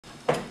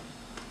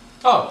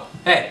Oh,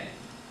 hey,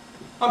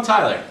 I'm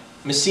Tyler.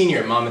 I'm a senior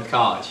at Monmouth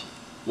College.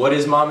 What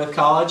is Monmouth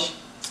College?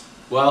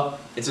 Well,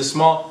 it's a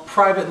small,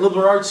 private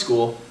liberal arts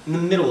school in the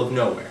middle of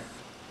nowhere.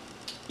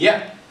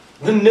 Yeah,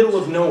 the middle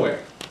of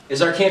nowhere.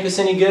 Is our campus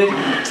any good?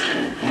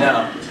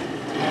 No.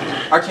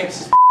 Our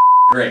campus is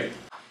great.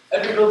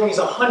 Every building is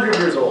 100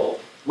 years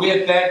old. We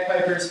have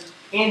bagpipers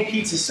and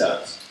pizza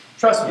subs.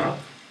 Trust me,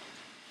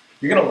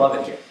 you're gonna love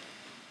it here.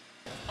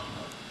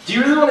 Do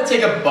you really want to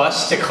take a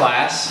bus to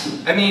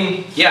class? I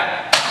mean,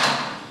 yeah,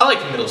 I like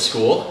middle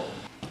school.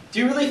 Do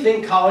you really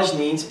think college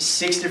needs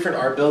 6 different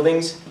art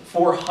buildings,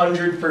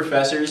 400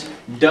 professors,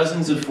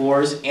 dozens of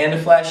floors, and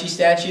a flashy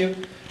statue?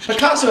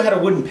 Picasso had a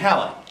wooden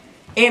palette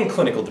and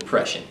clinical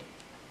depression.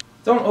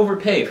 Don't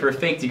overpay for a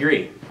fake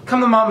degree.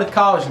 Come to Monmouth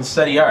College and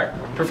study art.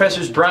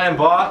 Professors Brian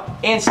Baugh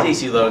and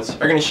Stacy Loads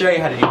are going to show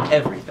you how to do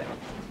everything.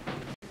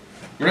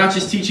 We're not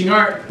just teaching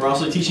art, we're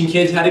also teaching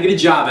kids how to get a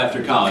job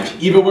after college.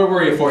 Eva, where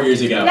were you 4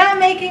 years ago? Not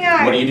making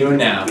art. What are you doing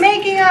now?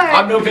 Making art.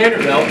 I'm no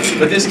Vanderbilt,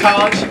 but this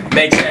college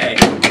makes A.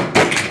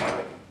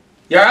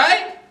 You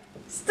alright?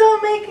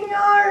 Still making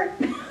art.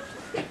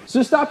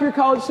 So stop your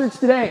college search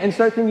today and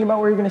start thinking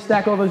about where you're going to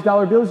stack all those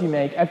dollar bills you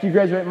make after you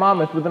graduate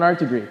Monmouth with an art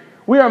degree.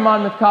 We are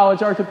Monmouth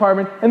College Art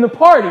Department, and the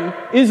party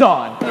is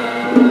on.